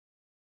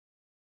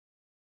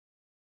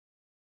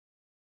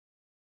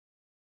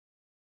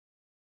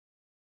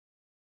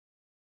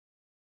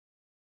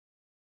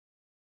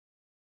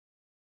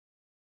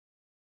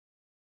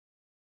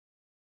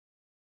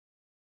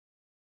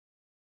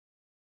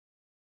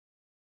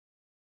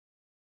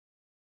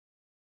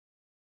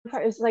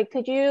It's like,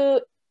 could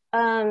you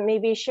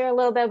maybe share a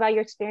little bit about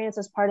your experience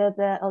as part of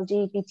the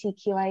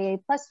LGBTQIA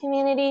plus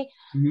community?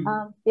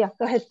 Mhm. Yeah,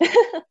 go ahead.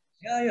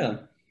 Yeah, yeah.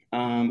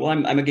 Well,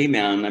 I'm a gay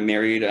man. I'm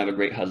married. I have a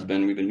great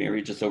husband. We've been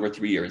married just over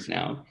 3 years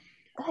now.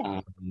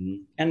 Good.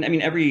 And I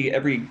mean,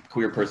 every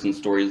queer person's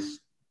stories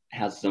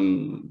has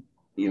some,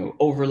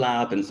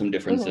 overlap and some Hmm.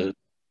 differences.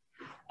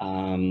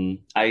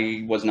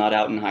 I was not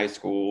out in high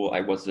school.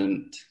 I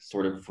wasn't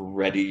sort of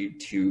ready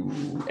to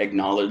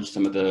acknowledge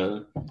some of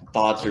the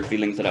thoughts or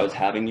feelings that I was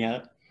having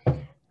yet.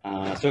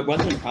 So it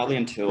wasn't probably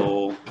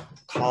until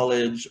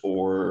college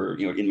or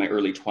in my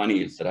early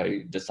 20s that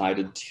I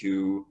decided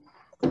to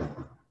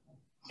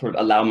sort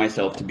of allow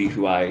myself to be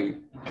who I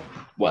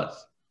was.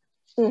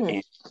 Hmm.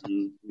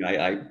 And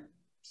I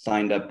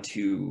signed up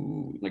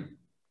to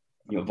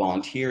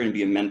volunteer and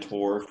be a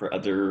mentor for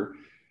other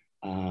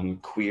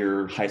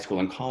queer high school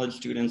and college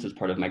students as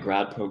part of my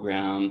grad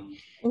program.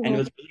 And it Hmm.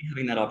 was really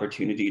having that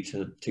opportunity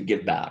to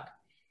give back.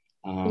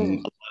 Hmm.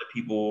 A lot of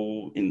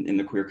people in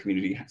the queer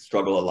community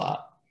struggle a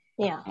lot.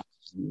 Yeah.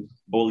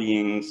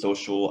 Bullying,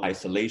 social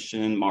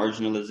isolation,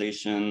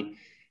 marginalization.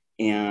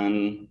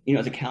 And,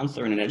 as a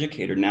counselor and an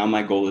educator, now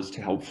my goal is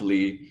to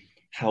hopefully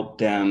help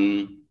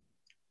them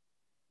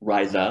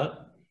rise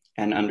up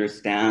and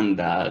understand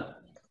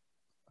that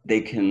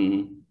they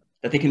can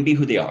be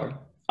who they are,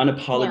 Yeah.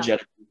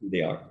 unapologetically who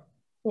they are.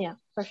 Yeah,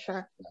 for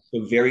sure.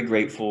 So very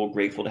grateful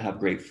to have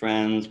great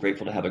friends,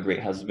 grateful to have a great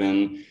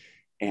husband,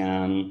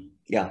 and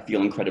yeah,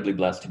 feel incredibly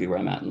blessed to be where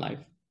I'm at in life.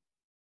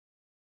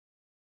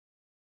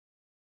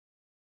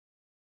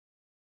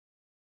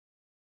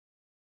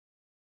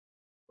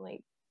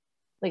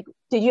 Like,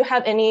 did you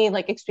have any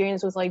like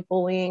experience with like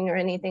bullying or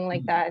anything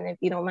like Mhm. that? And if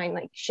you don't mind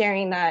like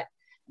sharing that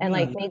and Yeah.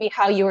 like maybe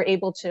how you were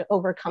able to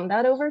overcome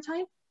that over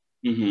time?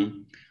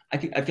 Mm-hmm. I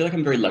feel like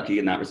I'm very lucky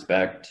in that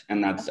respect,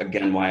 and that's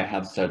again why I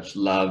have such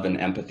love and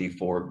empathy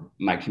for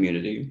my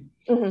community.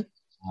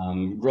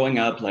 Hmm. Growing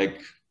up,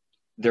 like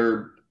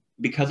there,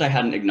 because I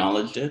hadn't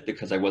acknowledged it,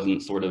 because I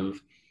wasn't sort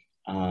of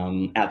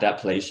at that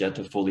place yet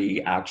to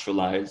fully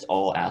actualize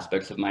all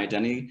aspects of my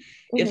identity.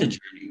 It's a Hmm.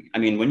 journey. I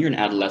mean, when you're an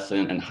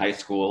adolescent in high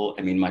school,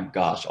 I mean, my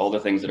gosh, all the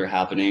things that are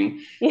happening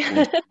in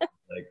Yeah.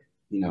 like,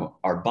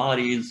 our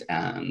bodies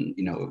and,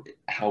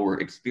 how we're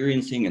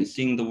experiencing and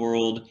seeing the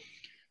world.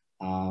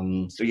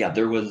 So yeah,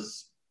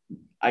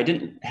 I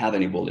didn't have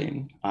any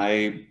bullying.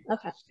 I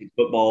Okay. played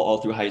football all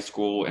through high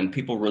school, and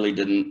people really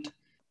didn't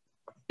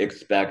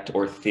expect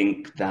or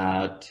think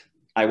that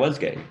I was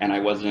gay, and Hmm.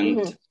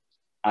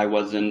 I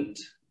wasn't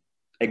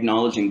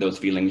acknowledging those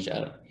feelings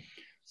yet.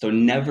 So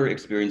never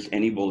experienced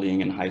any bullying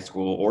in high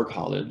school or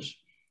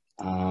college.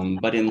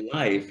 But in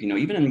life,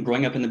 even in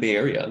growing up in the Bay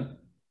Area,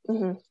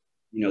 Hmm.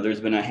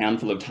 there's been a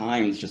handful of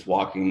times just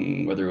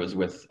walking, whether it was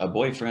with a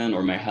boyfriend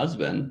or my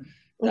husband,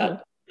 Hmm.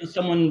 that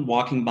someone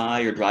walking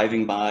by or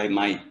driving by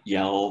might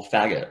yell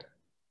faggot,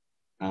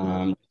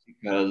 Hmm.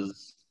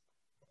 because,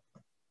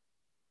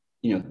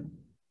 you know,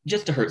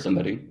 just to hurt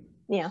somebody.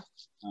 Yeah.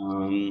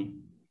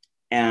 Um,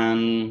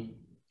 and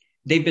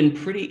they've been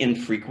pretty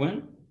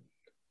infrequent. Hmm.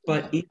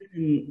 But even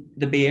in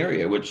the Bay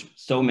Area, which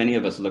so many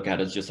of us look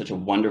at as just such a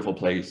wonderful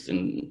place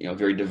and a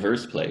very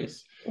diverse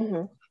place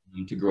Hmm.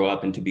 to grow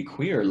up and to be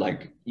queer,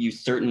 like you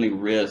certainly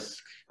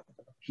risk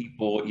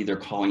people either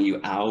calling you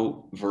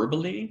out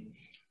verbally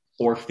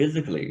or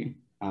physically.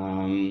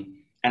 And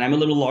I'm a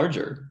little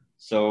larger,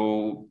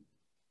 so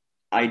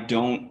I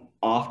don't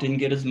often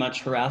get as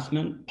much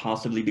harassment,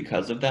 possibly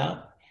because of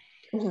that.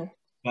 Hmm.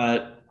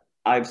 But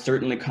I've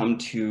certainly come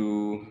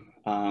to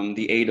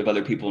the aid of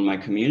other people in my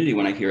community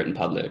when I hear it in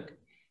public,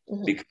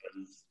 Hmm.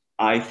 because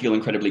I feel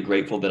incredibly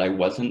grateful that I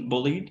wasn't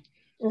bullied.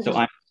 So Hmm.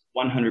 I'm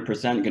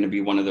 100% going to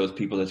be one of those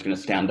people that's going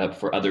to stand up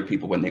for other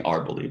people when they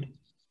are bullied.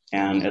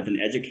 And as an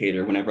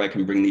educator, whenever I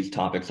can bring these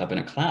topics up in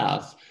a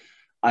class,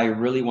 I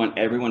really want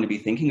everyone to be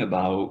thinking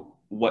about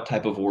what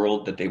type of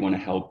world that they want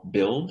to help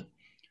build,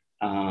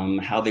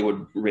 how they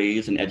would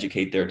raise and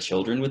educate their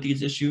children with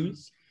these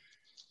issues,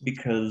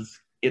 because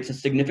it's a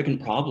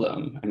significant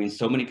problem. I mean,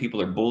 so many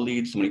people are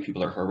bullied, so many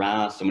people are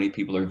harassed, so many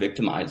people are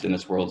victimized in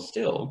this world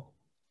still,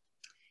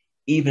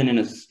 even in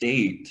a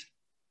state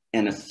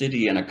and a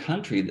city and a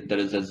country that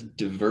is as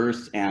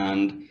diverse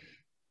and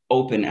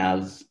open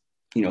as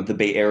the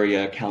Bay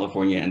Area,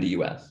 California, and the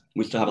US.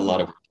 We still have a lot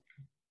Hmm. of work.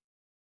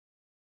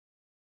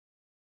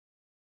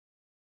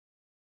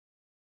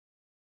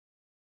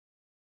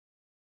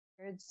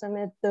 Shared some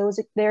of those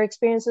their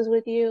experiences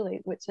with you?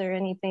 Like, was there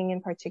anything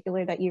in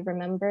particular that you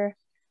remember?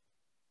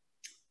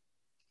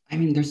 I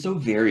mean, they're so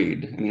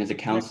varied. I mean, as a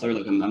Okay. counselor,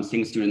 like I'm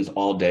seeing students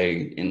all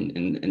day, and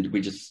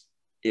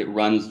it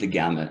runs the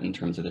gamut in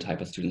terms of the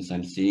type of students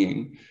I'm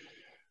seeing.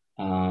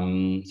 So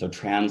Hmm.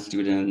 trans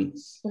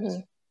students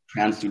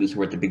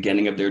who are at the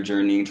beginning of their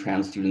journey,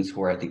 trans students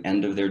who are at the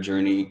end of their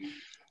journey,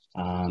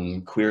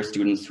 queer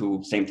students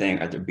who, same thing,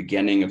 at the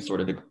beginning of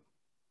sort of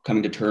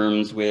coming to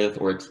terms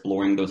with or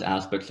exploring those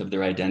aspects of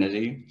their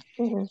identity.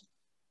 Hmm.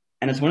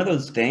 And it's one of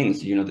those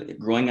things,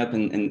 growing up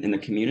in the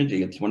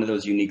community, it's one of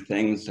those unique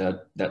things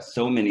that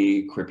so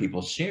many queer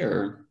people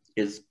share,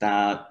 is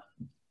that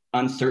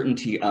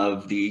uncertainty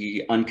of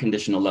the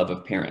unconditional love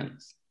of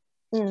parents.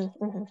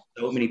 Mm-hmm.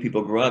 So many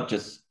people grow up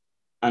just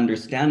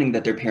understanding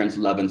that their parents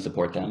love and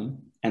support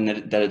them, and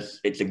that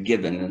it's a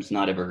given and it's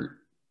not ever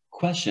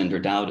questioned or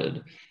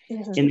doubted.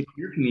 Mm-hmm. In the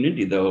queer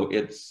community, though,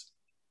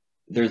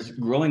 there's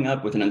growing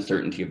up with an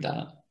uncertainty of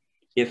that.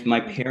 If my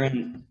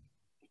parent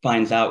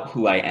finds out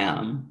who I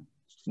am,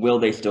 will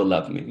they still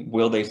love me?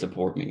 Will they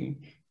support me?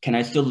 Can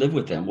I still live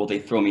with them? Will they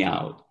throw me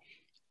out?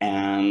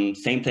 And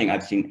same thing,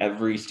 I've seen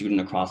every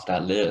student across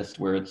that list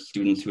where it's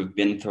students who have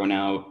been thrown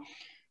out,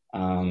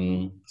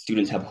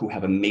 students who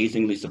have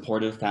amazingly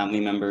supportive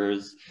family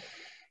members,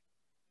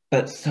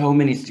 but so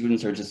many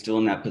students are just still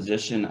in that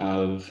position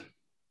of,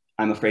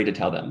 I'm afraid to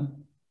tell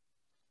them.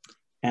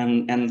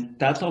 And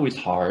that's always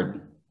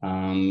hard,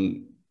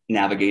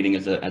 navigating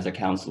as a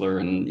counselor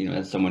and, you know,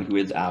 as someone who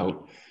is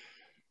out,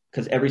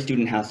 because every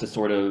student has to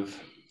sort of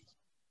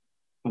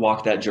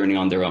walk that journey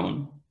on their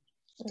own.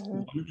 Mm-hmm.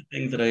 One of the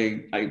things that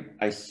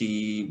I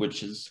see,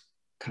 which is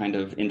kind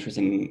of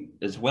interesting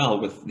as well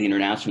with the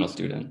international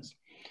students,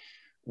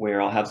 where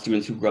I'll have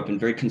students who grew up in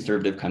very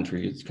conservative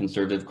countries,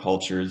 conservative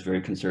cultures, very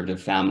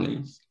conservative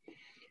families.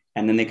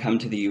 And then they come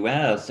to the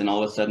US and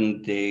all of a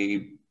sudden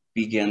they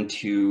begin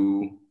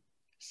to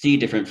see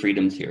different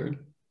freedoms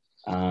here.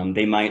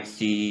 They might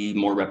see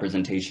more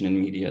representation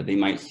in media. They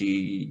might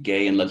see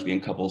gay and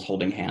lesbian couples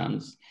holding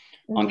hands.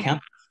 Mm-hmm. On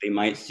campus, they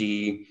might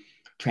see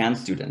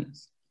trans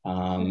students,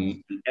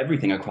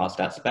 everything across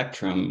that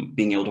spectrum,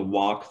 being able to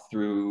walk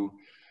through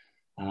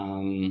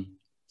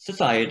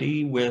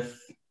society with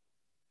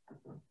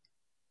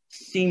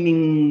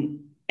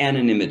seeming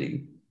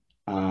anonymity,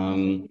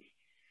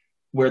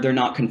 where they're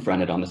not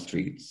confronted on the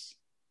streets,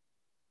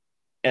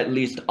 at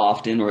least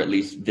often, or at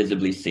least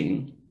visibly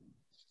seen.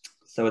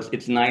 So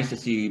it's nice to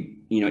see,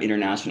 you know,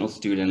 international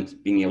students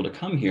being able to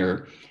come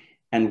here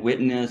and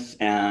witness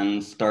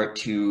and start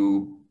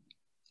to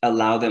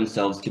allow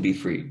themselves to be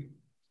free,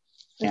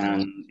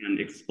 and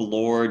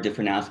explore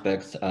different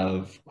aspects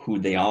of who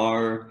they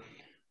are,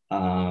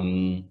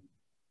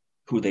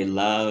 who they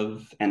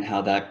love, and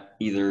how that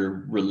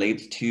either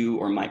relates to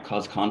or might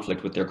cause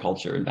conflict with their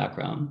culture and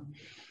background.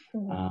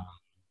 Mm-hmm.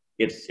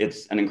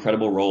 It's an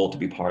incredible role to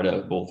be part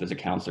of, both as a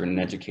counselor and an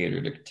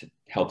educator, to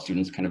help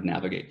students kind of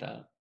navigate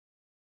that.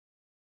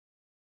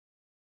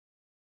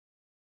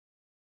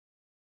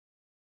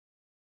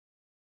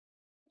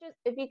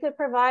 If you could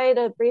provide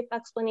a brief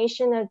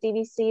explanation of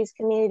DVC's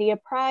community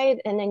of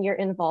pride and then your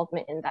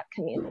involvement in that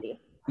community.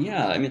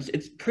 Yeah, I mean,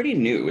 it's pretty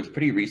new. It's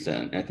pretty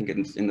recent. I think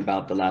it's in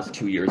about the last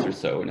 2 years or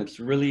so. And it's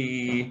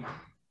really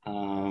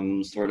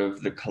sort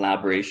of the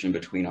collaboration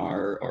between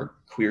our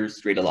Queer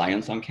Straight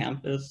Alliance on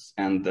campus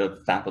and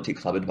the faculty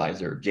club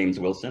advisor, James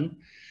Wilson.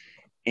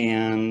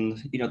 And,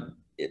 you know,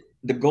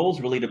 the goal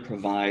is really to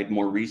provide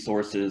more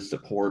resources,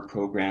 support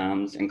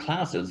programs, and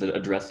classes that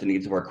address the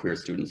needs of our queer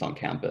students on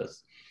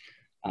campus.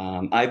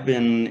 I've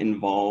been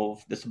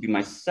involved, this will be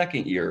my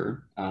second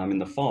year in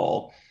the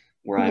fall,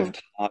 where I've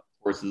taught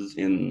courses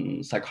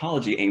in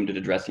psychology aimed at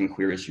addressing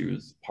queer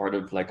issues, part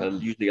of like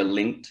usually a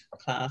linked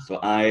class. So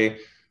I,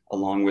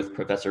 along with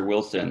Professor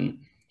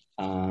Wilson,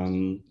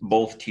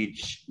 both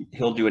teach,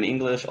 he'll do an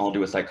English, I'll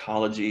do a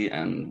psychology,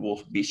 and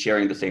we'll be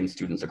sharing the same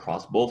students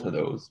across both of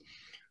those,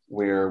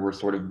 where we're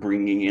sort of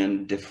bringing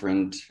in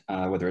different,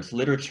 whether it's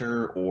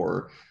literature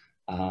or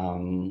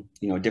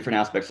you know, different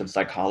aspects of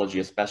psychology,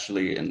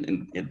 especially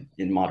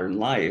in modern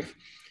life,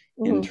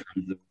 in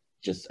terms of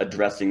just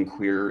addressing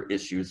queer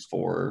issues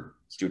for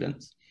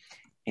students.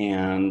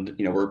 And,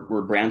 you know,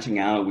 we're branching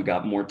out. We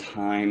got more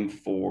time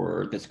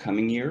for this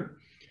coming year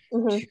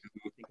to think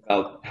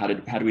about how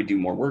do we do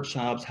more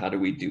workshops? How do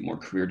we do more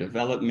career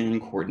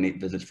development,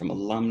 coordinate visits from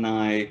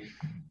alumni?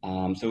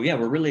 So yeah,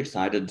 we're really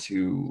excited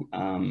to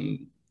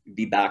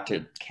be back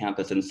to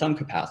campus in some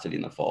capacity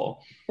in the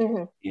fall,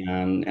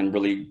 and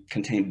really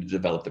continue to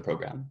develop the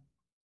program.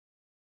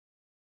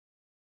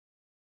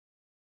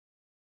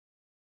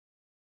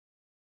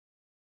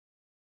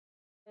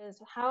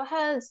 How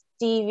has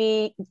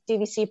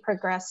DVC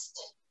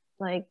progressed,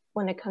 like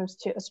when it comes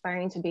to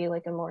aspiring to be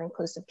like a more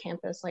inclusive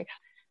campus? Like,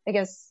 I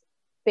guess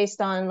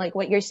based on like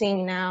what you're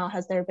seeing now,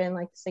 has there been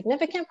like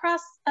significant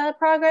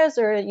progress,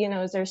 or, you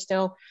know, is there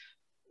still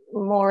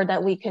more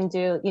that we can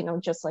do, you know,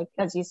 just like,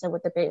 as you said,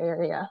 with the Bay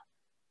Area?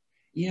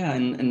 Yeah,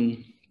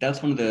 and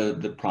that's one of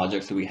the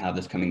projects that we have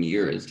this coming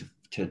year, is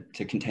to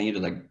continue to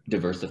like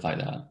diversify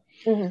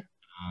that.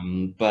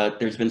 But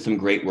there's been some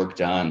great work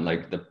done,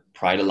 like the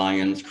Pride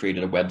Alliance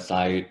created a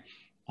website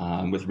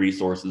with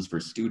resources for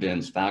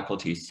students,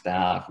 faculty,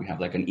 staff. We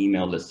have like an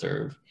email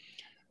listserv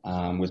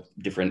with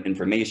different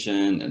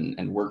information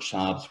and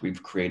workshops.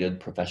 We've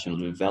created professional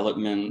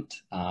development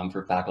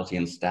for faculty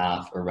and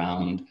staff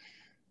around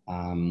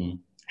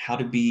how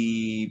to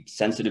be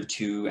sensitive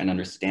to and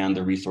understand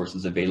the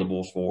resources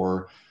available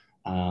for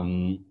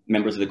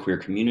members of the queer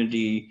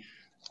community,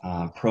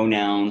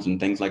 pronouns and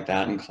things like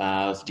that in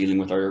class, dealing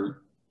with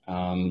our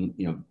you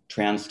know,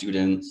 trans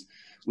students.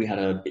 We had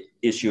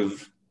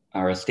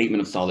a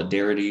statement of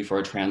solidarity for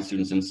our trans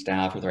students and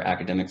staff with our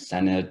academic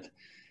senate.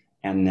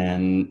 And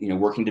then,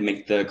 working to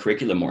make the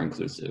curriculum more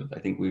inclusive. I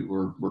think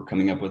we're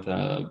coming up with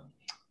a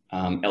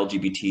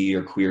LGBT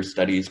or queer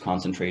studies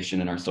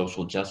concentration in our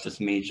social justice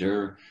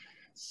major.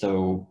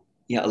 So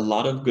yeah, a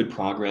lot of good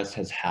progress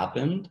has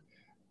happened.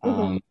 We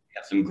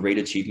have some great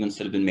achievements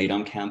that have been made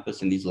on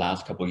campus in these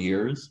last couple of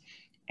years.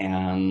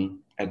 And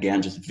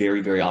again, just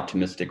very, very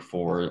optimistic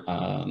for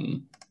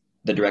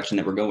the direction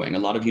that we're going. A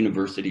lot of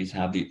universities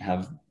have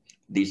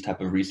these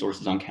type of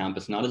resources on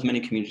campus. Not as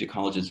many community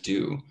colleges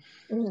do.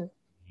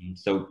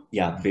 So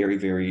yeah, very,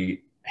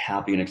 very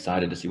happy and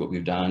excited to see what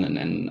we've done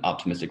and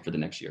optimistic for the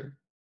next year.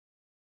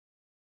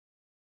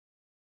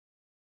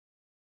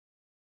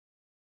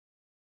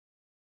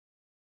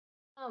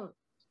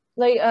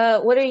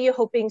 What are you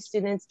hoping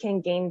students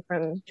can gain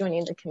from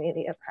joining the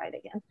community of Pride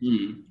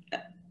again?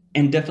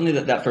 And definitely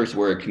that first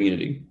word,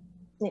 community.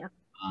 Yeah.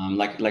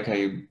 Like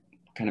I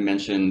kind of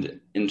mentioned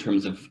in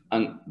terms of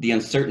the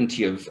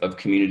uncertainty of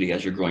community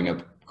as you're growing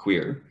up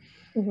queer.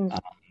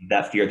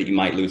 That fear that you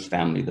might lose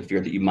family, the fear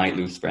that you might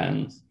lose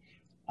friends.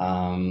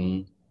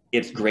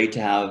 It's great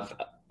to have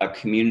a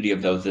community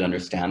of those that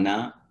understand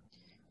that,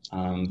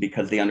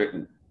 because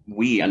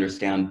we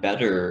understand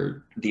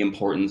better the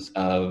importance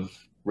of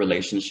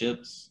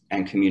relationships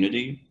and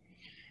community.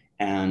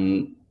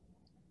 And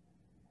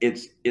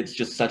it's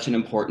just such an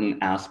important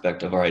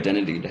aspect of our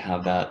identity to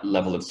have that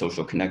level of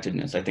social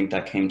connectedness. I think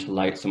that came to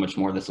light so much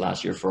more this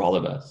last year for all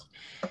of us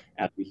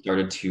as we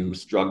started to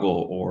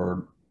struggle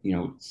or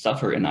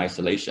suffer in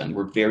isolation.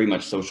 We're very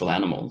much social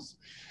animals.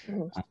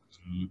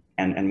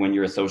 And when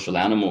you're a social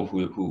animal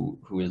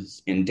who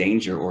is in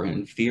danger or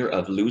in fear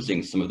of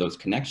losing some of those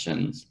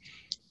connections,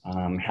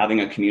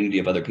 having a community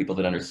of other people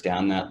that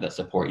understand that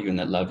support you and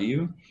that love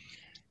you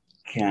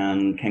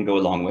can go a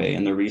long way.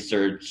 And the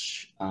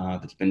research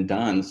that's been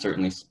done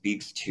certainly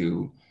speaks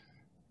to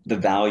the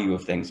value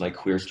of things like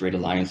queer straight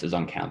alliances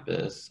on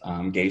campus,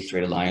 gay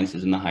straight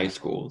alliances in the high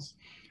schools.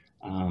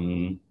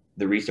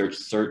 The research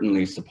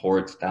certainly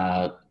supports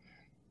that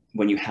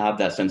when you have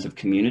that sense of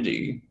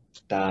community,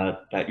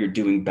 that you're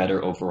doing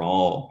better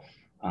overall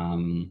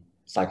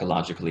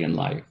psychologically in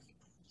life.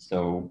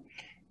 So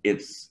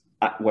it's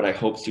what I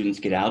hope students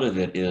get out of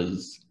it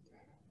is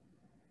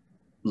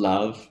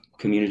love,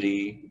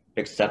 community,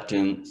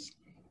 acceptance,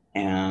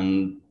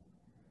 and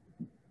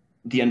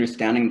the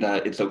understanding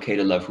that it's okay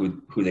to love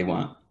who they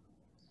want,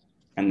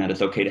 and that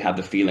it's okay to have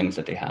the feelings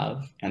that they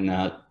have, and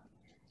that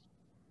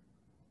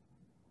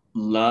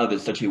love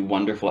is such a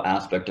wonderful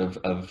aspect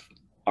of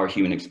our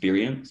human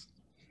experience.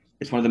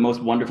 It's one of the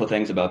most wonderful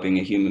things about being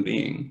a human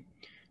being.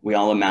 We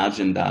all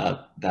imagine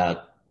that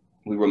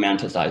we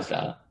romanticize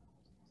that,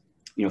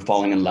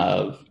 falling in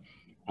love,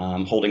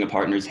 holding a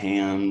partner's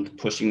hand,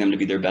 pushing them to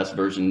be their best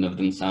version of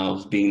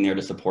themselves, being there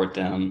to support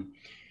them.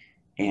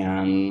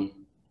 And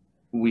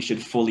we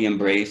should fully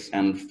embrace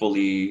and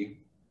fully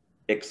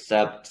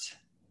accept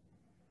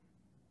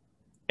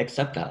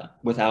that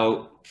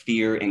without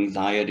fear,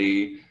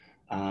 anxiety,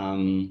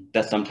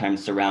 that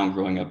sometimes surround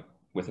growing up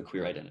with a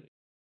queer identity.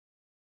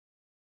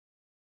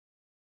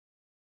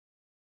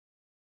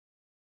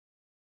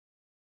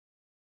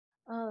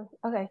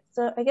 Okay,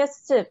 so I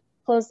guess to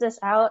close this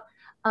out,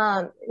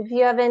 if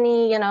you have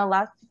any,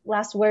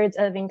 last words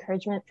of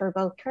encouragement for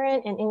both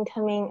current and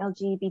incoming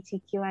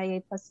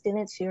LGBTQIA+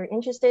 students who are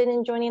interested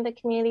in joining the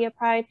community of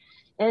Pride,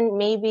 and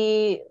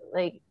maybe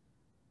like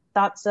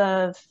thoughts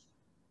of,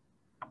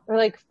 or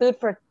like food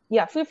for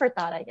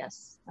thought, I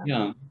guess.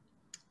 Yeah,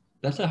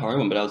 that's a hard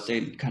one, but I would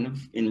say kind of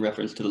in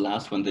reference to the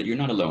last one that you're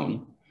not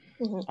alone.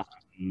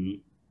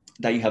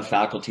 That you have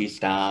faculty,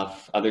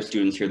 staff, other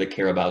students here that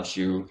care about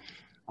you,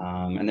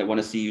 and that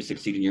want to see you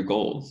succeed in your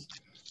goals.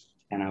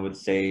 And I would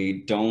say,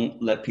 don't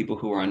let people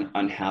who are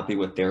unhappy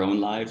with their own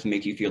lives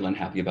make you feel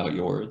unhappy about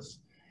yours.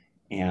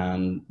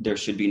 And there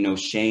should be no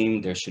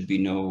shame, there should be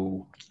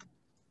no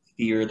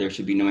fear, there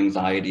should be no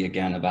anxiety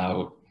again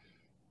about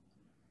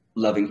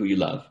loving who you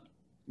love.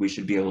 We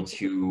should be able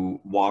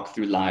to walk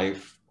through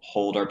life,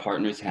 hold our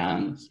partner's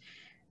hands,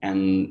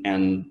 and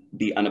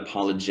be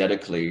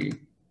unapologetically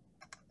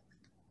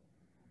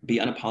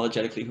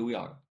who we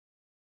are.